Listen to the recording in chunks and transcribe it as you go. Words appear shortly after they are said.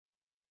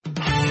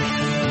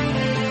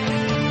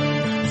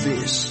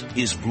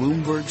is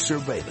Bloomberg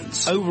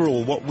Surveillance.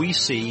 Overall, what we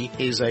see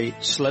is a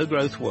slow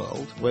growth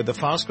world where the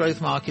fast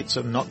growth markets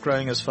are not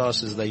growing as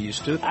fast as they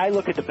used to. I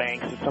look at the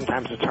banks, and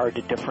sometimes it's hard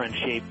to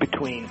differentiate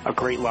between a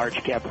great large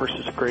cap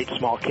versus a great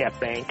small cap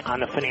bank on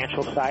the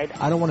financial side.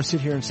 I don't want to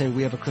sit here and say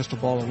we have a crystal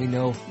ball and we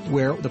know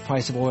where the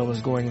price of oil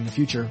is going in the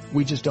future.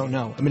 We just don't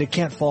know. I mean, it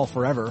can't fall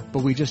forever,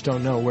 but we just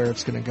don't know where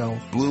it's going to go.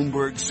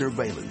 Bloomberg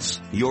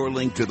Surveillance, your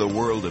link to the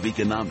world of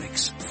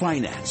economics,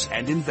 finance,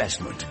 and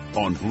investment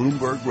on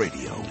Bloomberg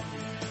Radio.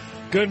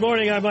 Good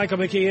morning, I'm Michael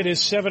McKee. It is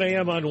 7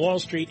 a.m. on Wall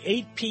Street,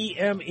 8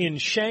 p.m. in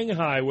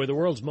Shanghai, where the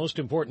world's most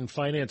important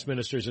finance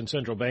ministers and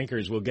central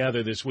bankers will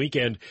gather this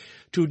weekend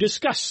to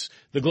discuss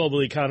the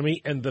global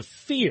economy and the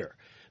fear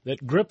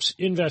that grips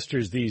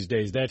investors these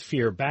days. That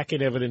fear back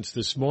in evidence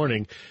this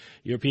morning.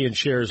 European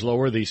shares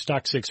lower, the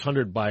stock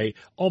 600 by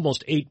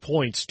almost 8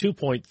 points,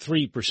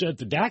 2.3%.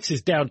 The DAX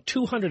is down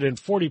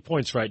 240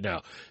 points right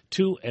now,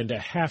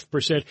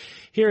 2.5%.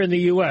 Here in the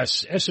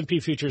U.S.,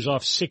 S&P futures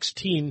off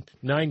 16,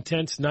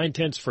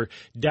 9/10 for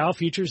Dow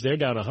futures. They're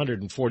down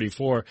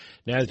 144.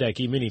 NASDAQ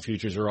E-mini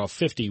futures are off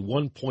 50,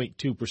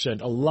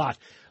 1.2%. A lot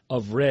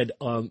of red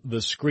on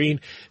the screen.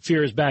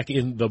 Fear is back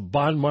in the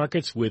bond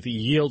markets with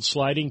yield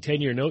sliding.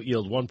 10-year note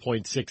yield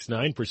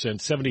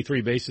 1.69%,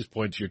 73 basis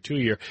points your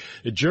 2-year.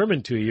 The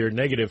German 2-year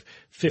negative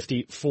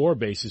 54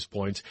 basis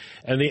points.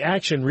 And the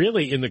action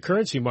really in the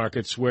currency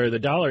markets where the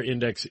dollar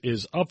index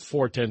is up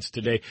 0.4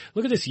 today.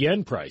 Look at this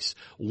yen price,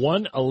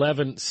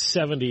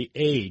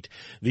 111.78.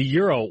 The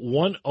euro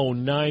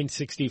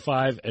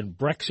 109.65, and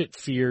Brexit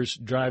fears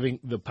driving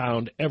the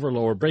pound ever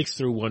lower, breaks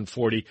through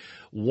 140,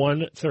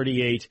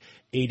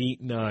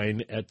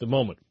 138.89 at the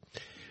moment.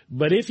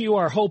 But if you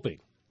are hoping,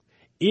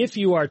 if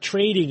you are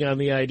trading on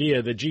the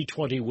idea that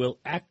G20 will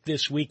act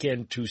this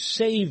weekend to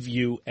save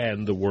you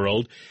and the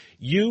world,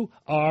 you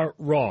are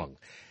wrong.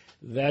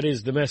 That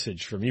is the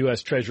message from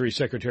U.S. Treasury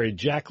Secretary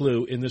Jack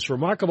Lew in this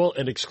remarkable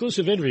and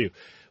exclusive interview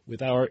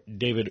with our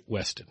David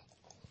Weston.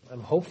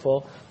 I'm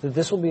hopeful that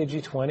this will be a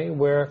G20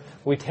 where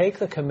we take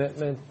the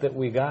commitment that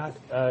we got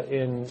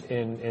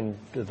in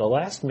the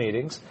last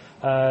meetings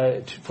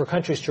for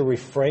countries to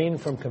refrain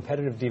from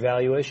competitive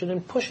devaluation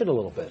and push it a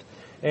little bit,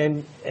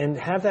 and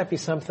have that be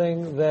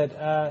something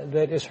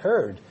that is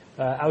heard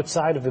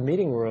outside of the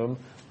meeting room,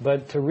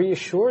 but to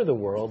reassure the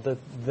world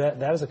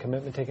that is a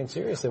commitment taken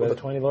seriously by the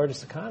 20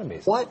 largest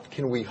economies. What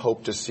can we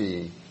hope to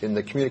see in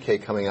the communique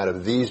coming out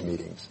of these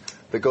meetings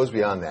that goes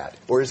beyond that?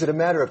 Or is it a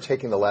matter of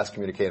taking the last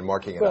communique and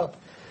marking it up?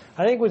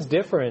 I think what's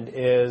different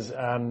is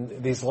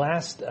these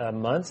last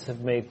months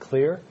have made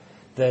clear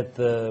that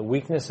the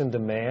weakness in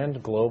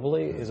demand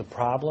globally is a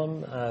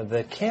problem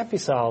that can't be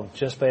solved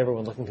just by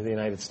everyone looking to the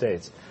United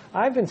States.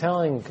 I've been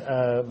telling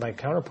my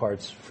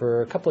counterparts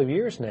for a couple of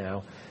years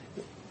now,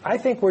 I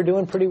think we're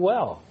doing pretty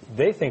well.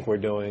 They think we're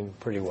doing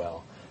pretty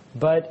well.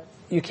 But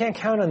you can't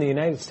count on the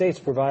United States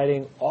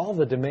providing all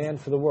the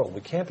demand for the world. We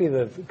can't be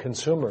the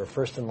consumer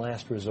first and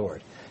last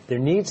resort. There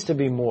needs to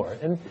be more.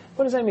 And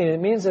what does that mean?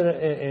 It means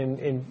that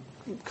in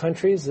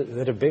countries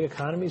that have big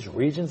economies,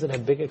 regions that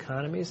have big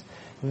economies,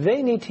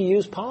 they need to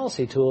use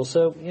policy tools.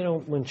 So,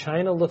 when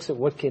China looks at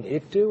what can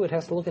it do, it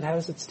has to look at how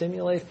does it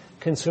stimulate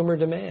consumer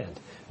demand.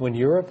 When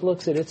Europe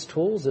looks at its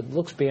tools, it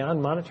looks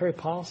beyond monetary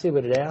policy,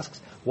 but it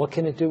asks what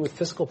can it do with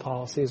fiscal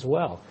policy as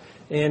well.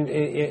 And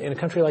in a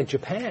country like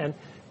Japan,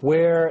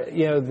 where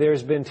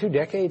there's been 2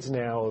 decades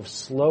now of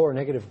slow or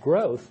negative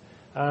growth,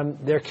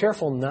 they're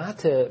careful not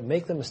to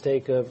make the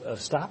mistake of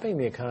stopping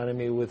the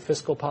economy with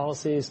fiscal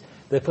policies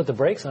that put the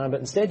brakes on, but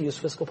instead use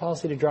fiscal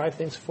policy to drive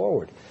things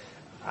forward.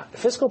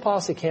 Fiscal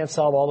policy can't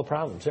solve all the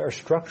problems. There are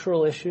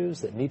structural issues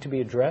that need to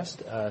be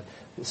addressed.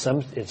 In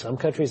some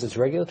countries it's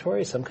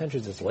regulatory, some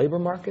countries it's labor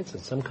markets,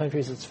 in some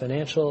countries it's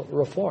financial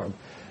reform.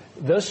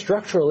 Those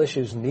structural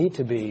issues need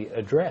to be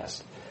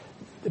addressed.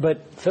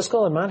 But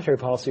fiscal and monetary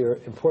policy are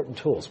important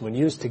tools. When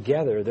used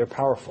together, they're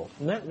powerful.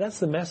 And that's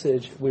the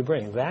message we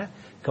bring. That,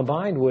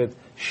 combined with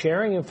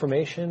sharing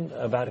information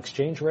about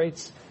exchange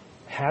rates,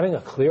 having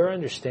a clear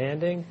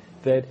understanding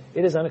that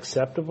it is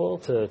unacceptable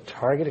to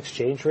target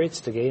exchange rates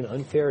to gain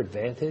unfair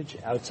advantage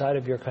outside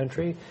of your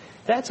country,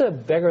 that's a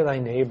beggar thy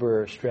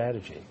neighbor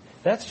strategy.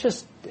 That's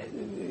just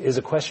is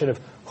a question of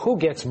who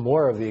gets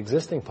more of the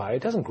existing pie.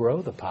 It doesn't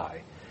grow the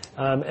pie.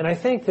 And I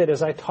think that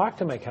as I talk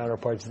to my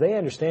counterparts, they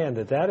understand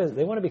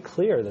they want to be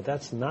clear that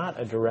that's not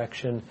a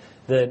direction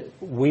that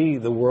we,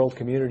 the world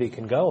community,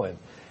 can go in.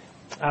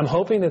 I'm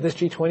hoping that this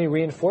G20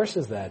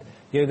 reinforces that.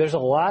 There's a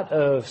lot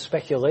of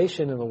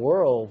speculation in the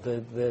world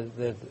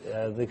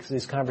that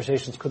these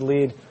conversations could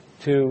lead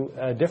to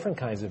different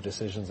kinds of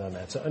decisions on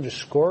that. So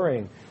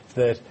underscoring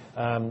that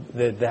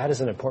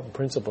is an important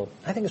principle,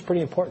 I think is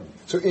pretty important.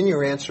 So in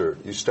your answer,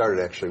 you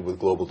started actually with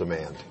global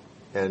demand.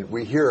 And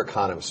we hear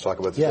economists talk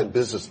about this, and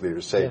business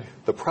leaders say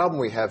the problem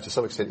we have to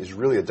some extent is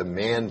really a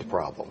demand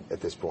problem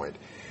at this point.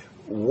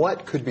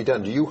 What could be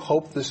done? Do you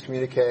hope this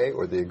communique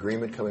or the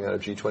agreement coming out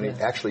of G20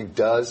 actually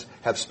does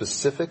have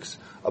specifics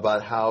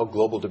about how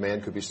global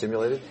demand could be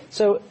stimulated?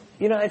 So,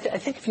 I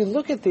think if you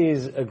look at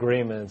these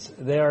agreements,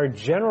 there are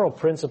general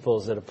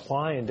principles that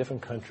apply in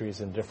different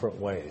countries in different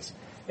ways.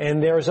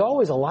 And there's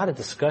always a lot of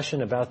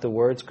discussion about the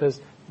words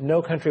because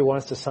no country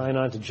wants to sign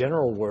on to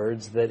general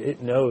words that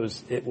it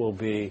knows it will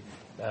be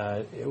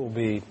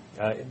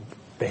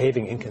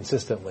behaving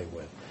inconsistently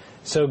with.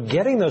 So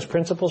getting those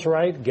principles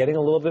right, getting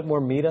a little bit more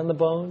meat on the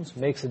bones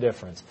makes a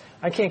difference.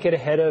 I can't get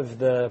ahead of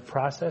the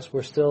process.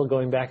 We're still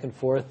going back and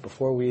forth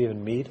before we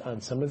even meet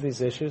on some of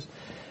these issues.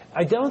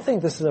 I don't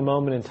think this is a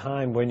moment in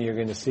time when you're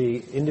going to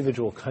see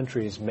individual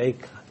countries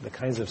make the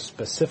kinds of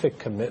specific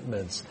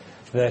commitments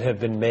that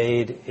have been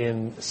made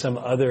in some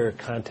other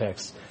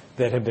contexts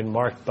that have been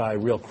marked by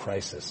real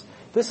crisis.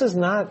 This is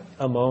not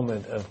a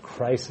moment of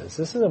crisis.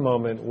 This is a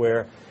moment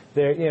where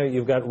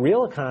you've got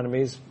real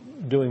economies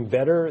doing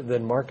better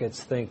than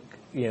markets think,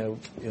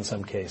 in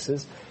some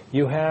cases.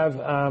 You have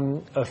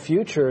a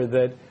future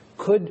that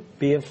could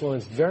be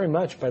influenced very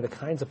much by the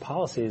kinds of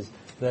policies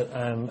that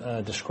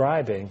I'm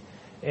describing.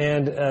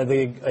 And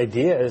the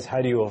idea is,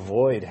 how do you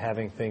avoid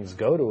having things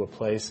go to a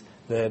place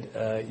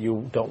that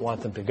you don't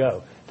want them to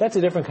go? That's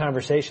a different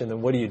conversation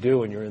than what do you do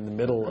when you're in the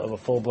middle of a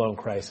full-blown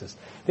crisis.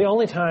 The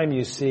only time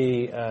you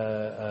see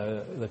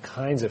the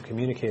kinds of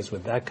communiques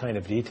with that kind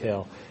of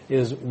detail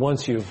is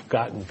once you've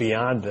gotten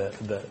beyond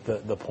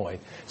the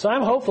point. So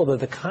I'm hopeful that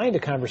the kind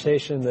of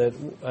conversation that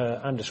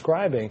I'm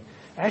describing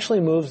actually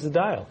moves the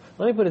dial.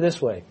 Let me put it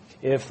this way.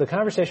 If the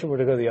conversation were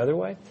to go the other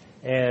way,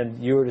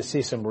 and you were to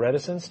see some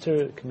reticence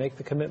to make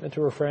the commitment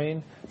to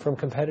refrain from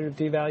competitive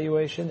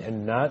devaluation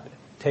and not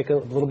take a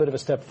little bit of a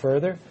step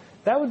further,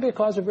 that would be a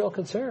cause of real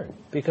concern.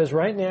 Because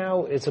right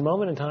now, it's a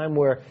moment in time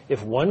where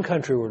if one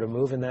country were to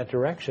move in that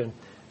direction,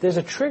 there's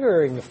a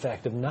triggering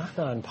effect of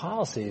knock-on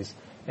policies,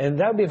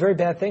 and that would be a very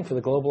bad thing for the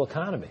global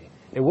economy.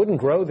 It wouldn't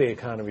grow the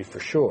economy for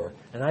sure,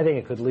 and I think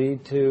it could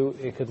lead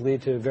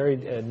to very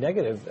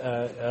negative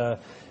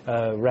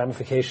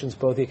ramifications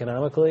both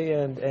economically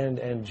and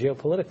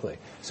geopolitically.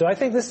 So I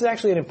think this is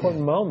actually an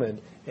important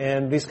moment,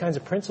 and these kinds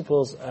of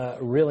principles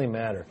really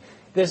matter.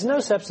 There's no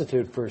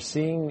substitute for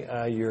seeing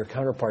your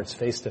counterparts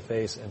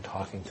face-to-face and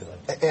talking to them.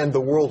 And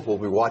the world will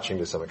be watching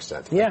to some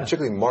extent. Yeah.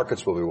 Particularly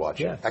markets will be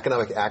watching. Yeah.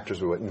 Economic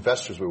actors,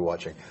 investors will be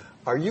watching.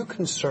 Are you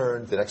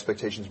concerned that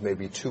expectations may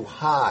be too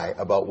high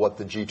about what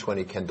the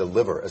G20 can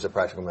deliver as a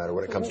practical matter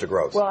when it comes to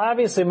growth? Well,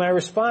 obviously, my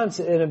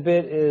response in a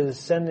bit is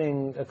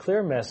sending a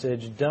clear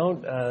message.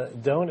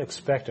 Don't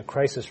expect a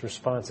crisis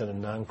response in a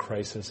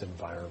non-crisis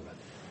environment.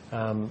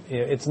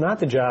 It's not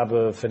the job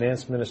of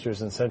finance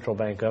ministers and central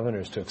bank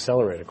governors to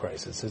accelerate a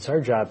crisis. It's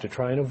our job to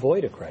try and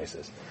avoid a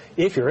crisis.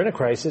 If you're in a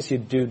crisis, you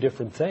do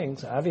different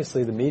things.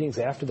 Obviously, the meetings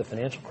after the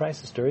financial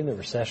crisis during the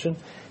recession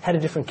had a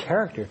different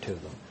character to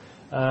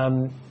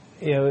them.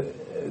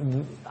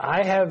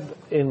 I have,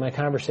 in my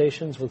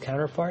conversations with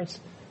counterparts,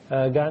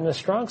 gotten a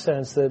strong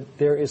sense that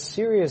there is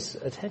serious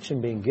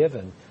attention being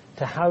given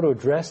to how to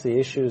address the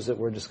issues that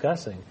we're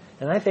discussing.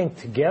 And I think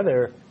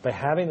together, by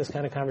having this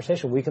kind of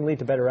conversation, we can lead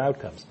to better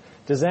outcomes.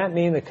 Does that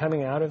mean that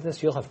coming out of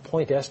this, you'll have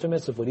point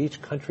estimates of what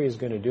each country is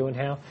going to do and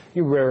how?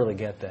 You rarely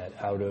get that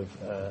out of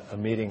a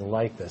meeting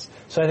like this.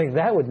 So I think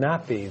that would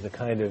not be the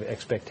kind of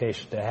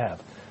expectation to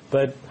have.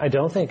 But I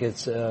don't think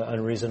it's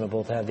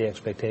unreasonable to have the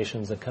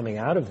expectations that coming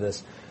out of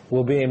this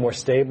will be a more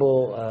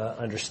stable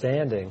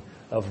understanding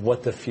of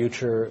what the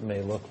future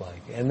may look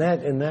like. And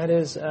that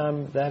is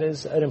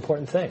an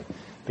important thing.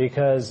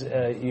 Because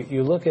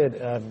you look at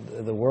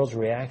the world's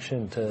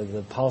reaction to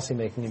the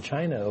policymaking in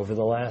China over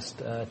the last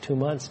 2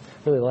 months,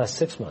 really the last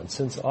 6 months,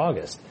 since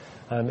August.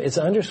 It's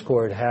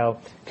underscored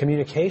how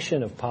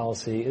communication of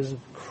policy is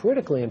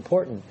critically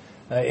important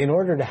in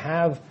order to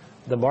have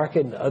the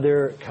market and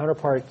other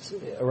counterparts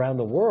around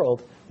the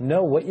world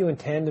know what you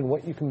intend and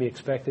what you can be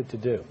expected to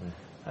do.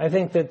 I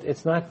think that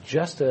it's not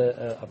just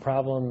a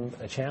problem,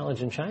 a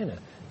challenge in China.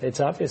 It's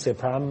obviously a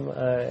problem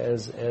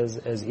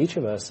as each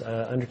of us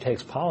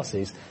undertakes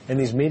policies, and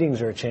these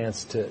meetings are a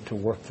chance to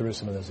work through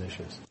some of those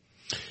issues.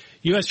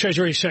 U.S.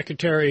 Treasury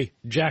Secretary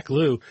Jack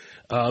Lew,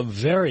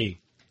 very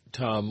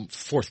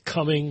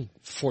forthcoming,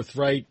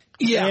 forthright,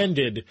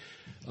 candid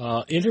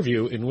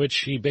interview in which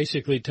he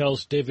basically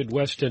tells David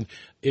Weston,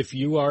 if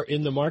you are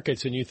in the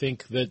markets and you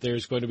think that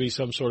there's going to be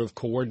some sort of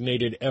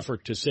coordinated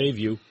effort to save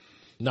you,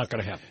 not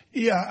going to happen.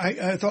 Yeah,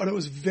 I thought it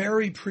was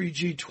very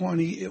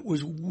pre-G20. It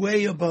was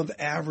way above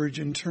average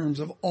in terms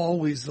of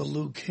always the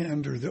Lew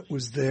candor that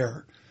was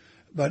there.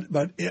 But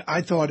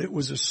I thought it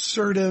was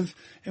assertive.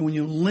 And when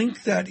you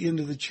link that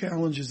into the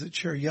challenges that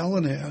Chair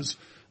Yellen has,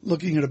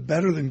 looking at a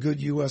better than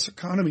good U.S.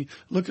 economy,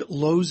 look at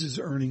Lowe's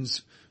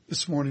earnings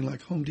this morning,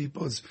 like Home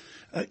Depot's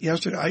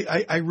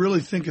yesterday. I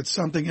really think it's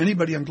something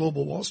anybody on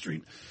Global Wall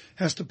Street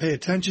has to pay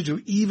attention to,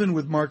 even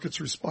with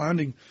markets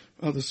responding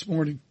this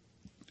morning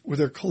with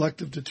their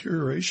collective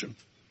deterioration.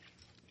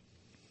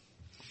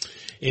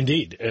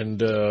 Indeed.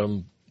 And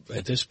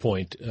at this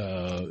point,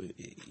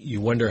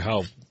 you wonder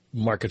how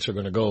markets are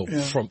going to go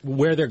from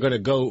where they're going to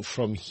go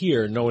from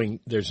here, knowing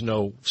there's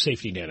no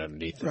safety net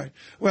underneath it. Right.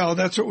 Well,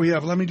 that's what we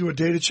have. Let me do a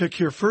data check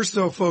here. First,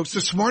 though, folks,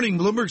 this morning,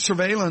 Bloomberg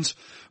Surveillance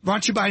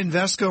brought to you by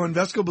Invesco.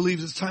 Invesco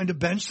believes it's time to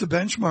bench the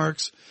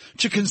benchmarks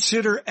to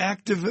consider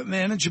active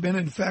management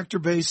and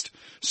factor-based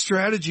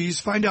strategies.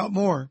 Find out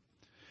more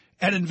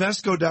at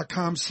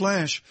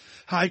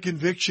Invesco.com/high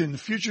conviction.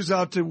 Futures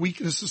out to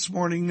weakness this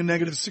morning, a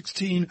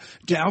 -16.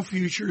 Dow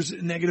futures,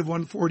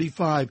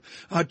 -145.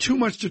 Too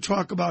much to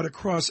talk about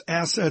across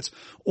assets.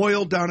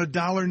 Oil down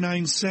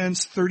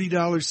 $1.09,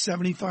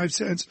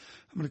 $30.75.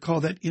 I'm going to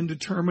call that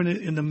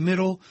indeterminate in the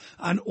middle.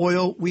 On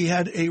oil, we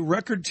had a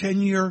record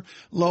 10-year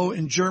low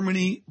in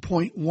Germany,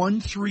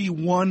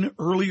 0.131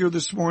 earlier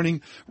this morning.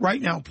 Right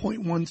now,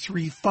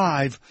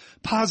 0.135,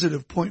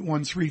 positive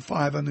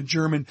 0.135 on the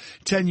German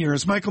 10-year.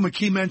 As Michael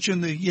McKee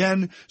mentioned, the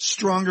yen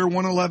stronger,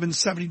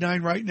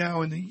 111.79 right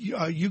now in the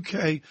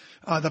UK.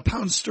 The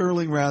pound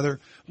sterling, rather,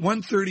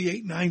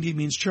 138.90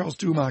 means Charles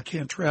Dumas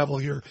can't travel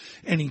here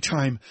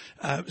anytime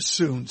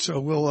soon. So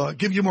we'll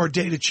give you more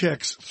data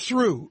checks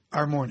through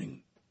our morning.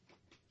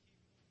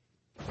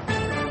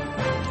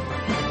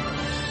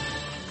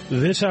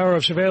 This hour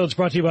of surveillance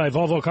brought to you by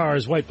Volvo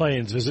Cars White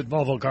Plains. Visit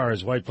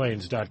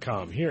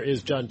VolvoCarsWhitePlains.com. Here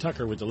is John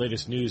Tucker with the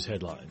latest news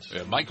headlines.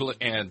 Michael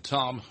and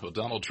Tom,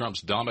 Donald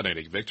Trump's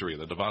dominating victory in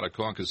the Nevada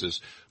caucuses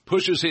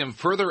pushes him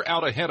further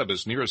out ahead of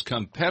his nearest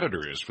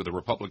competitors for the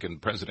Republican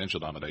presidential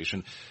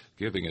nomination,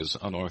 giving his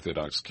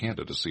unorthodox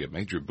candidacy a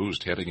major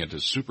boost heading into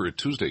Super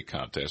Tuesday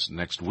contest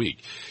next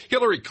week.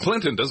 Hillary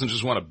Clinton doesn't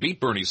just want to beat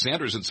Bernie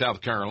Sanders in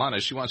South Carolina.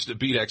 She wants to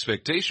beat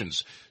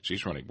expectations.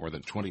 She's running more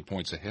than 20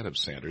 points ahead of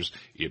Sanders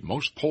in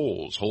most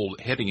polls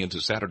heading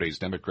into Saturday's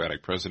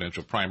Democratic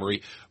presidential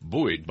primary,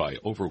 buoyed by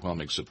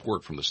overwhelming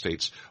support from the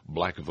state's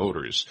black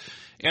voters.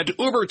 And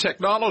Uber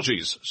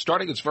Technologies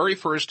starting its very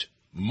first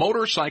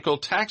motorcycle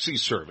taxi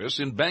service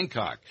in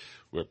Bangkok,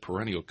 where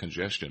perennial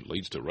congestion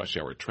leads to rush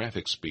hour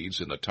traffic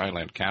speeds in the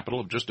Thailand capital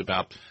of just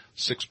about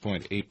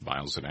 6.8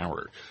 miles an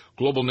hour.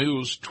 Global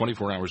news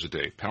 24 hours a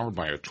day, powered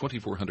by our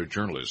 2,400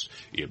 journalists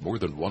in more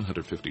than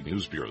 150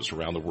 news bureaus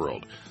around the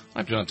world.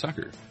 I'm John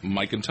Tucker.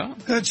 Mike and Tom.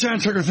 John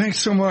Tucker, thanks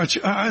so much.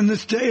 On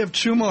this day of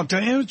tumult,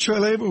 Diana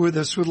Traleva with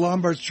us with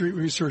Lombard Street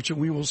Research, and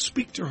we will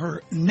speak to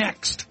her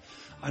next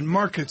on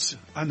Markets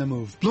on the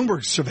Move.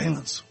 Bloomberg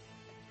Surveillance.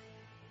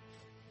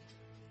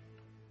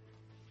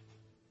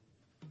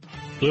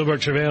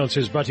 Bloomberg Surveillance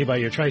is brought to you by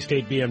your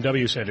Tri-State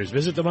BMW centers.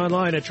 Visit them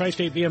online at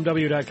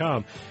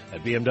tristatebmw.com.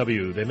 At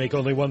BMW, they make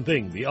only one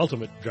thing, the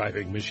ultimate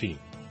driving machine.